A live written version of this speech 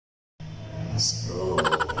So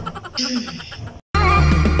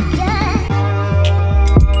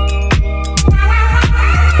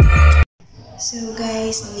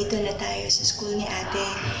guys, nandito na tayo sa school ni ate,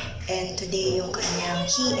 and today yung kanyang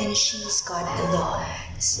he and she's got the look.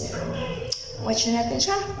 So, watch natin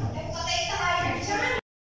siya.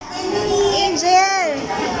 Angel!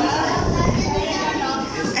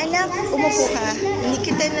 Anak, umupo ka. Hindi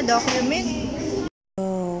kita na-document.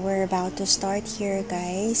 So, we're about to start here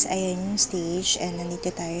guys. Ayan yung stage, and nandito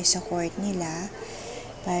tayo sa court nila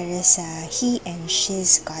para sa he and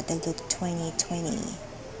she's got the look 2020.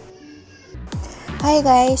 Hi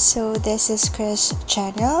guys, so this is Cris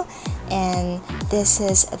channel, and this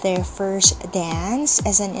is their first dance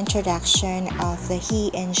as an introduction of the he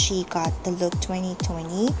and she got the look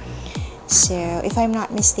 2020. So if I'm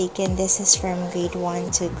not mistaken, this is from grade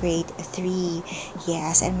 1 to grade 3.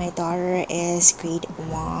 Yes, and my daughter is grade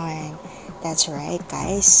 1. That's right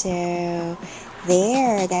guys. So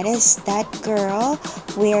there, that is that girl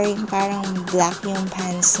wearing parang black yung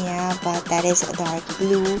pants niya, but that is dark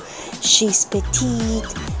blue. She's petite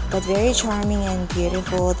but very charming and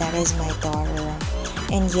beautiful. That is my daughter.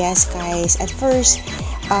 And yes guys, at first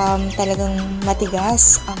talagang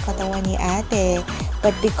matigas ang katawan ni ate,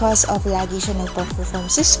 but because of lagi siya nagpa-perform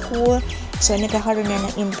sa school, so nagkakaroon na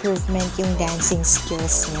ng improvement yung dancing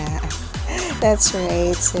skills niya. That's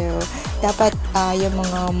right. So dapat yung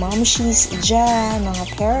mga momshies dyan,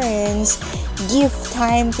 mga parents, give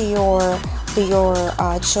time to your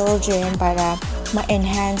children para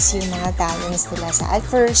ma-enhance yung mga talents nila. Sa at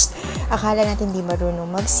first, akala natin di marunong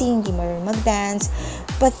mag-sing, di marunong mag-dance,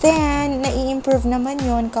 but then, nai-improve naman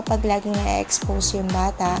yon kapag laging na-expose yung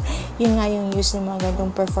bata. Yun nga yung use ng mga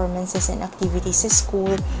gantong performances and activities sa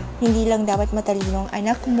school. Hindi lang dapat matalino ang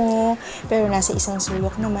anak mo, pero nasa isang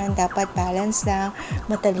sulok naman, dapat balance lang,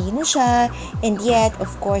 matalino siya, and yet,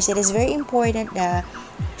 of course, it is very important na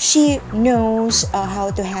she knows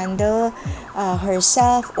how to handle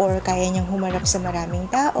herself, or kaya niyang humarap sa maraming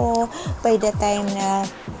tao by the time na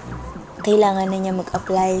kailangan na niya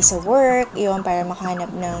mag-apply sa work, yun, para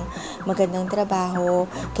makahanap ng magandang trabaho.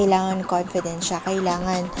 Kailangan confident siya,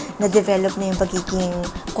 kailangan na-develop na yung pagiging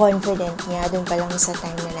confident niya dun pa lang sa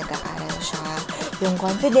time na nag-aaral siya. Yung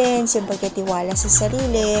confidence, yung pagkatiwala sa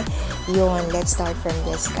sarili, yun, let's start from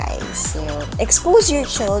this guys. So, expose your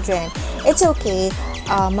children. It's okay,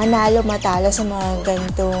 manalo, matalo sa mga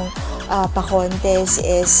gantong pa-contest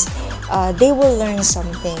is they will learn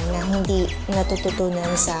something na hindi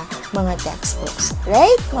natututunan sa mga textbooks.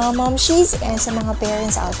 Right? Mga momshies and sa mga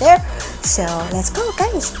parents out there. So, let's go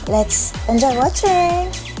guys. Let's enjoy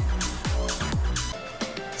watching.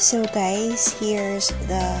 So guys, here's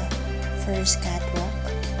the first catwalk.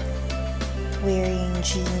 Wearing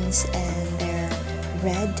jeans and their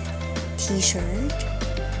red t-shirt.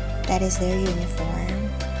 That is their uniform.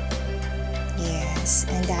 Yes,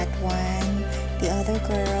 and that one, the other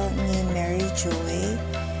girl named Mary Joy,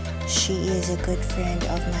 she is a good friend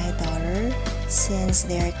of my daughter since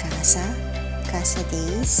their casa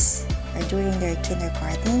days, or during their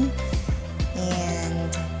kindergarten.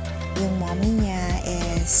 And yung mommy niya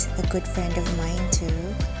is a good friend of mine too.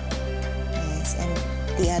 Yes, and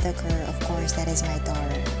the other girl, of course, that is my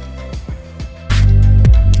daughter.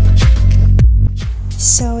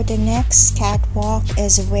 So the next catwalk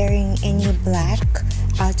is wearing any black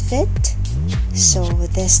outfit. So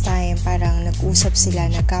this time parang nag-usap sila,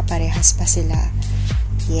 nagkaparehas pa sila.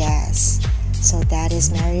 Yes. So that is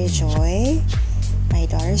Mary Joy, my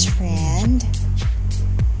daughter's friend.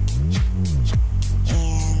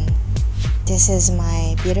 And this is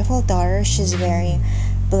my beautiful daughter. She's wearing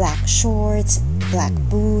black shorts, black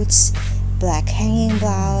boots, black hanging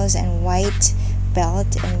blouse, and white belt,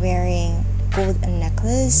 and wearing gold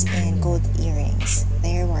necklace and gold earrings.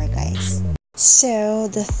 There you are guys.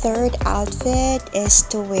 So the third outfit is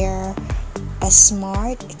to wear a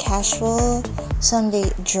smart casual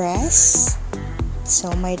Sunday dress.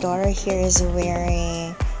 So my daughter here is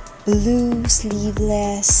wearing blue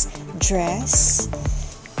sleeveless dress.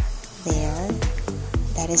 There,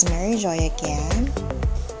 that is Mary Joy again,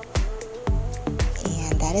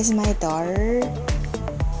 and that is my daughter.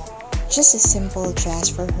 Just a simple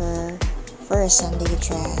dress for her, for a Sunday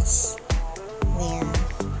dress. There.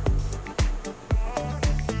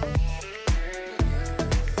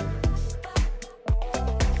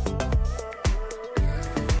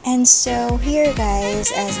 And so here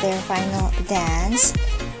guys, as their final dance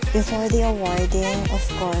before the awarding, of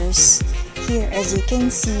course, here as you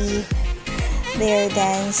can see, they're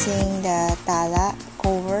dancing the Tala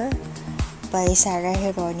cover by Sarah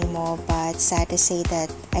Geronimo, but sad to say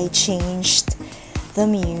that I changed the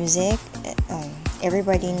music.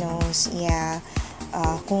 everybody knows, yeah.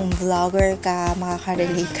 Kung vlogger ka,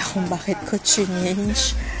 makaka-relate ka kung bakit ko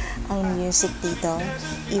change ang music dito.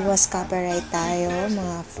 Iwas copyright tayo,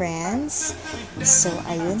 mga friends. So,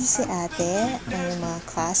 ayun si ate, ay yung mga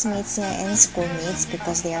classmates niya and schoolmates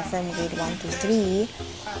because they are from grade 1 to 3.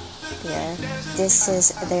 Here, this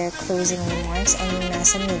is their closing remarks, and yung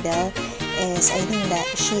nasa middle is, I think that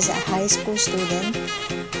she's a high school student.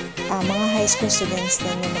 Mga high school students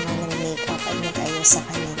din yung mga nag-makeup at nag-ayos sa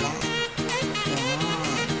kanila.